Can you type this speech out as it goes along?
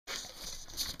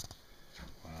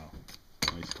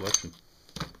selection.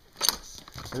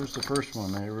 There's the first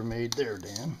one I ever made there,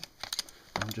 Dan.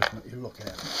 I'm just let you look at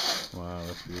it. Wow,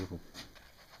 that's beautiful.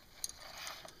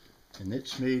 And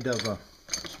it's made out of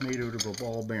a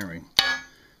ball bearing,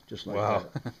 just like Wow.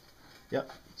 that.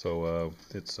 Yep. So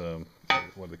it's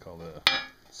what do they call the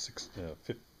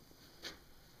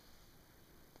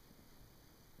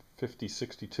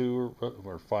 5062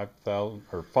 or 5000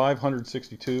 or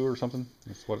 562 or something.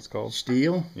 That's what it's called.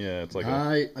 Steel. Yeah, it's like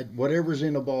whatever's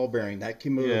in a ball bearing that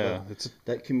came out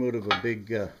of a big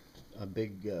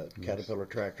Caterpillar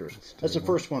tractor. That's the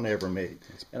first one I ever made,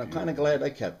 and I'm kind of glad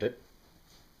I kept it.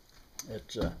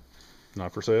 It's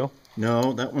not for sale.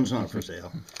 No, that one's not for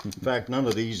sale. In fact, none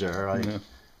of these are.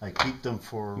 I keep them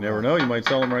for. You never know. You might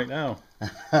sell them right now.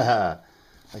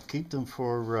 I keep them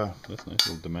for. That's nice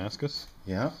little Damascus.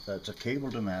 Yeah, that's a cable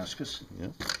Damascus.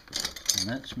 Yep. And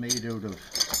that's made out of.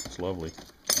 It's lovely.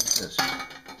 What's this?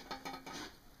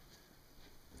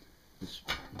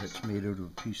 That's made out of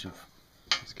a piece of.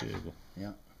 It's cable.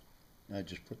 Yeah. I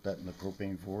just put that in the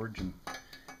propane forge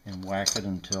and whack it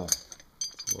until.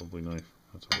 Lovely knife.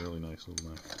 That's a really nice little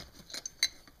knife.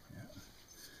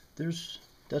 Yeah.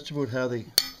 That's about how they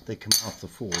come off the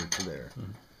forge there.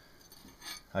 Mm-hmm.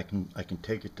 I can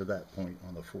take it to that point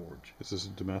on the forge. Is this a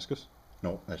Damascus?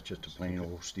 No, that's just a plain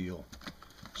old steel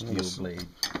blade.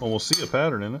 Almost see a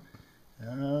pattern in it.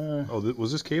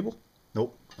 Was this cable?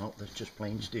 Nope. No, that's just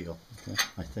plain steel. Okay.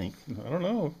 I think. I don't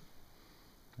know.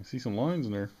 I see some lines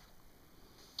in there.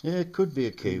 Yeah, it could be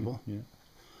a cable. Yeah.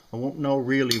 I won't know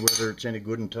really whether it's any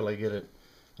good until I get it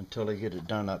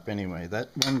done up. Anyway, that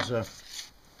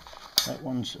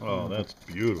one's. Oh, that's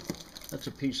beautiful. That's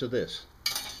a piece of this.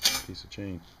 Piece of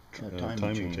chain. A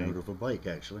timing chain out of a bike,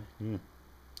 actually. Yeah.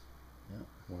 Yeah.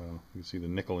 Wow, you can see the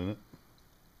nickel in it.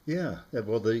 Yeah.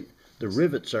 Well, the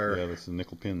rivets are. Yeah, that's the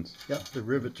nickel pins. Yeah, the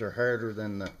rivets are harder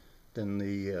than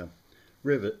the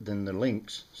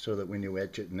links, so that when you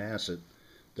etch it in acid,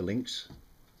 the links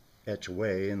etch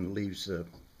away and leaves the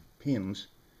pins.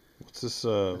 What's this?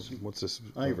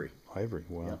 Ivory. Ivory.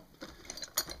 Wow. Yeah.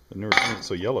 I've never seen it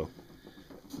so yellow.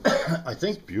 I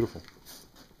think. It's beautiful.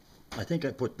 I think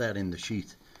I put that in the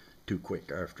sheath too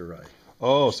quick after I.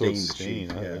 Oh, so it's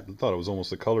stained. Yeah. I thought it was almost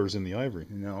the colors in the ivory.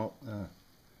 No.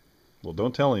 Well,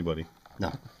 don't tell anybody.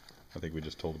 No. I think we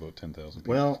just told about 10,000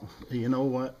 people. Well, you know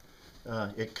what?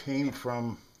 It came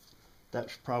from.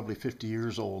 That's probably 50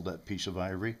 years old, that piece of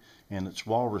ivory, and it's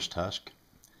walrus tusk.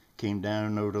 Came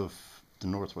down out of the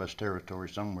Northwest Territory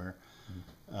somewhere.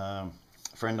 A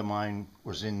friend of mine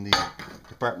was in the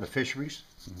Department of Fisheries,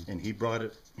 and he brought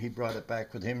it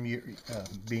back with him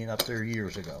being up there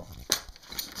years ago.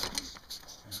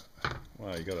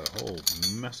 Wow, you got a whole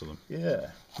mess of them. Yeah.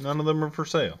 None of them are for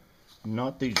sale.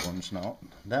 Not these ones, no.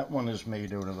 That one is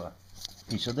made out of a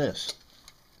piece of this.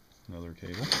 Another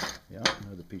cable. Yeah,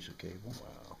 another piece of cable.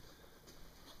 Wow.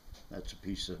 That's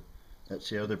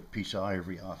the other piece of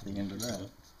ivory off the end of that.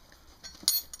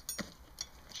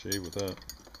 Shave with that.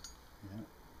 Yeah.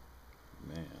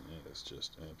 Man, that is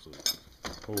just absolutely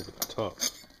over the top.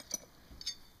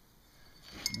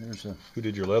 Who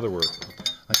did your leather work?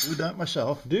 I do that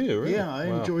myself. Do you really? Yeah, I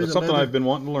enjoy the That's something I've been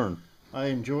wanting to learn. I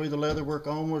enjoy the leather work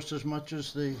almost as much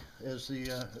as the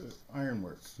iron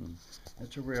work.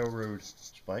 That's a railroad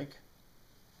spike.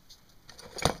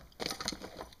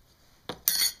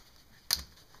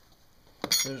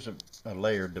 There's a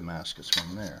layered Damascus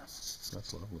one there.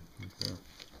 That's lovely.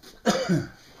 Okay.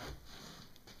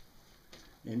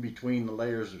 In between the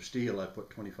layers of steel, I put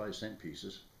 25-cent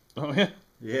pieces. Oh yeah.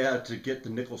 Yeah, to get the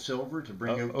nickel silver to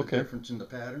bring out the difference in the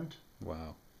patterns.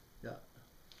 Wow. Yeah.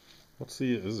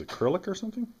 Is it acrylic or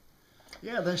something?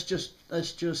 Yeah, that's just.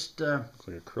 Looks like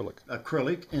acrylic.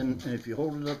 Acrylic, and if you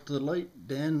hold it up to the light,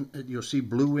 Dan, you'll see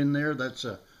blue in there. That's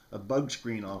a bug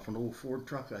screen off an old Ford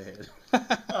truck I had.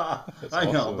 I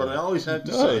know, but I always have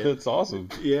to say it. It's awesome.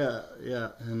 Yeah,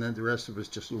 and then the rest of it's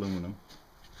just aluminum.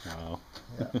 Wow.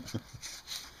 Yeah.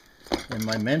 And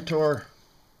my mentor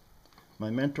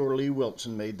Lee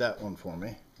Wilson made that one for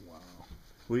me. Wow.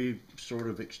 We sort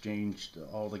of exchanged,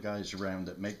 all the guys around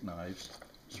that make knives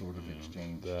sort of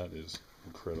exchanged. That is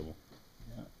incredible.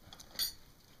 Yeah.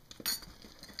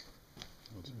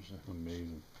 That's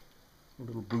amazing. A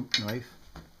little boot knife.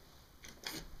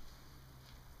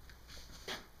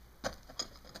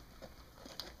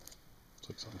 It's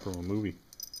like something from a movie.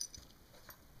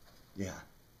 Yeah.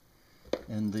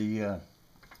 And the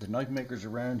knife makers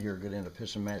around here get in a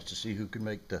pissing match to see who can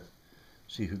make the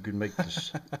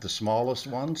smallest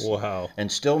ones. Wow.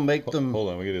 And still make them. Hold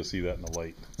on, we got to see that in the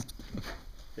light.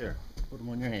 Here, put them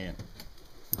on your hand.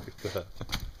 Look at that.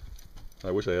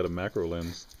 I wish I had a macro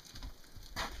lens.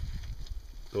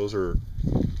 Those are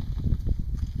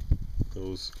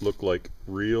Those look like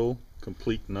real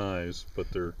complete knives,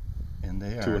 but they're And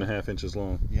they are 2.5 inches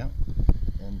long. Yeah,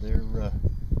 and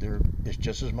it's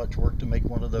just as much work to make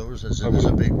one of those as it is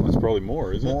a big one. It's probably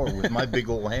more, isn't it? More with my big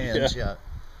old hands. Yeah.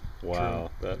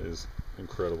 Wow, that is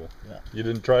incredible. Yeah. You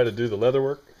didn't try to do the leather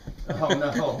work? Oh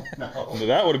no.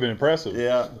 That would have been impressive.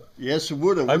 Yeah. Yes, it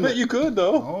would have. I bet you could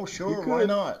though. Oh sure. could. Why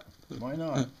not? Why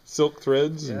not? Silk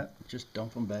threads. Yeah. Just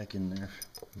dump them back in there.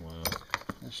 Wow.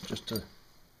 That's just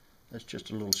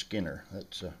a little Skinner.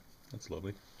 That's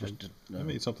lovely. Just I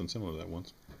made something similar to that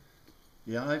once.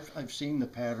 Yeah, I've seen the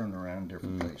pattern around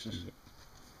different places.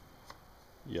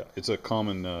 Yeah, it's a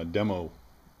common demo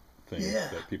thing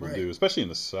that people do, especially in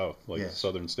the South, like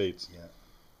southern states. Yeah.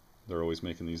 They're always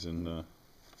making these in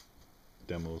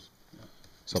demos.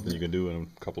 Something you can do in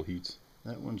a couple heats.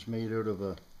 That one's made out of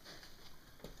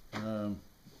a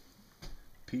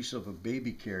piece of a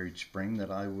baby carriage spring that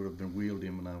I would have been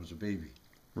wielding when I was a baby.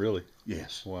 Really?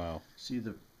 Yes. Wow. See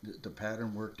the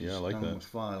pattern work is I like done that. with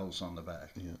files on the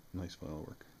back. Yeah, nice file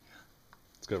work.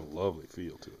 It's got a lovely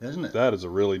feel to it. Isn't it?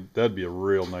 That'd be a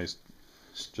real nice,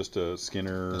 just a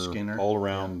Skinner, all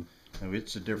around. Yeah. Now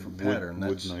it's a different wood, pattern.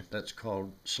 Wood knife. That's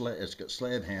called it's got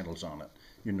slab handles on it.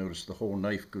 You notice the whole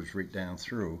knife goes right down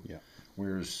through. Yeah.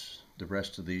 Whereas the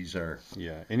rest of these are.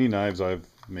 Yeah. Any knives I've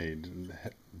made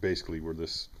basically were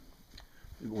this.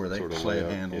 Were they sort of slab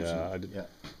layout. handles? Yeah, I did. Yeah.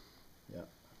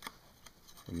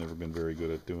 I've never been very good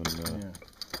at doing.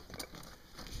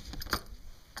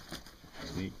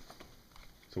 Neat.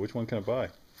 So which one can I buy?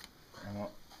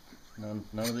 None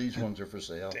of these ones are for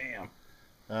sale. Damn.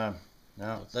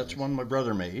 Now that's nice. one my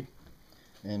brother made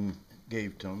and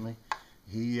gave to me.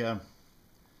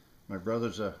 My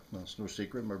brother's it's no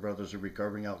secret, my brother's a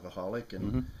recovering alcoholic,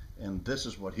 and this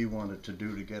is what he wanted to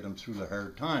do to get him through the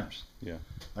hard times. Yeah.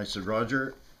 I said,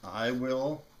 Roger, I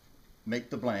will make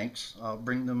the blanks. I'll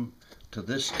bring them to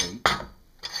this state,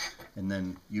 and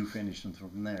then you finish them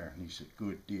from there. And he said,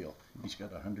 good deal. He's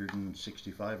got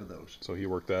 165 of those. So he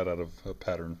worked that out of a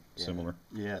pattern similar.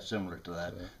 Yeah, similar to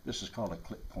that. Yeah. This is called a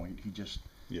clip point. He just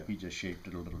shaped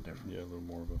it a little different. Yeah, a little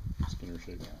more of a Skinner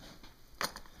shape.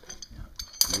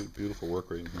 Beautiful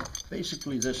work right in here.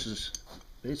 Basically, this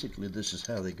is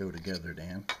how they go together,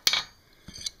 Dan.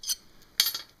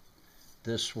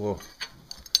 This will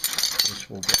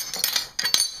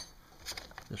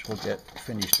get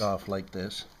finished off like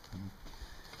this,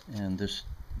 and this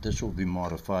will be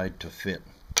modified to fit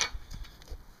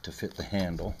the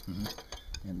handle,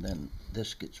 and then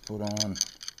this gets put on. A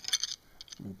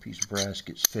little piece of brass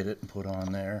gets fitted and put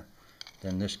on there.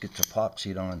 Then this gets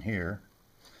epoxied on here,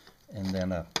 and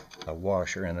then a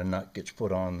washer and a nut gets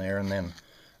put on there, and then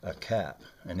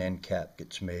an end cap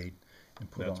gets made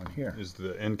and put on here. Is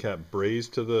the end cap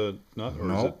brazed to the nut,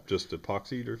 or is it just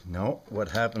epoxied? Or? No, what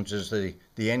happens is the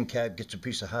end cap gets a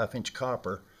piece of 1/2-inch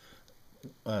copper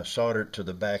soldered to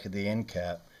the back of the end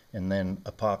cap, and then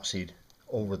epoxied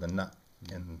over the nut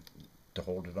and to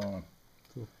hold it on.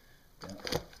 Cool.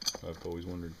 Yeah. I've always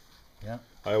wondered. Yeah.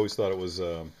 I always thought it was,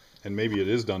 and maybe it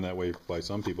is done that way by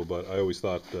some people, but I always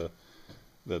thought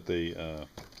that they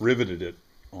riveted it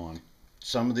on.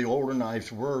 Some of the older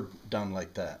knives were done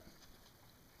like that.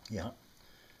 Yeah.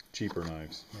 Cheaper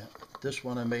knives. Yeah. This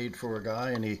one I made for a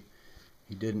guy, and he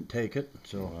didn't take it.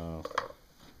 So. Wow.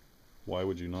 Why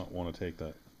would you not want to take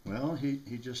that? Well, he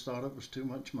just thought it was too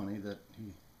much money I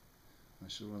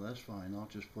said, well, that's fine. I'll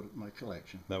just put it in my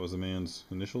collection. That was the man's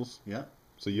initials? Yeah.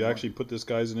 So you actually put this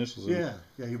guy's initials in?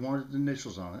 Yeah, he wanted the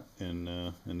initials on it. And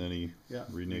then he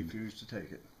reneged. Refused to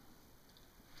take it.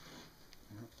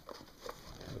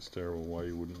 That's terrible. Why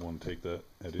you wouldn't want to take that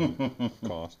at any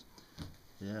cost?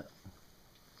 Yeah.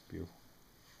 Beautiful.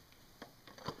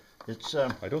 It's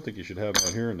I don't think you should have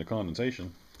that here in the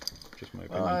condensation. Just my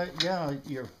opinion. yeah,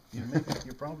 you're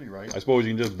probably right. I suppose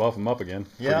you can just buff them up again.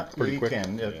 Pretty you quick.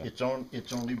 can. Yeah. It's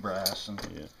only brass, and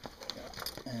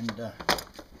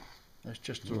that's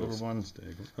just a little one.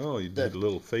 Oh, you did a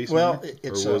little face. Well, on there?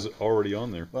 it's or was it already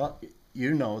on there? Well,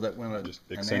 you know that when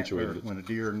when a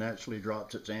deer naturally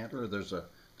drops its antler, there's a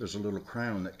little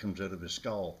crown that comes out of his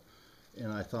skull,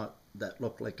 and I thought that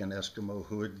looked like an Eskimo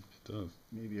hood. It does.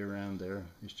 Maybe around there.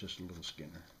 It's just a little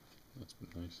Skinner. That's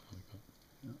nice. I like that.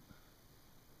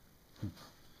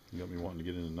 You got me wanting to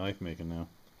get into knife making now,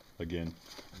 again.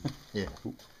 Yeah.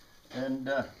 Ooh. And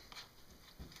my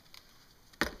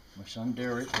son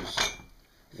Derek is.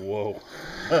 Whoa.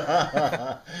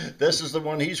 This is the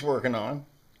one he's working on.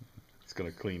 It's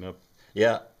gonna clean up.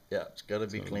 Yeah, it's got to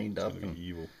be cleaned up It's gonna be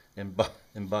evil. and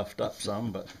buffed up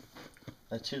some, but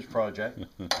that's his project.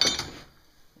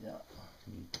 Yeah.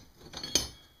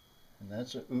 And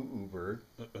that's a bird.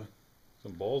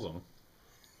 Some balls on him.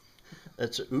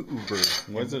 That's a oo bird.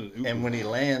 Why is it an And oo-oo? when he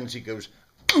lands, he goes,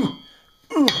 ooh,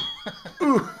 ooh.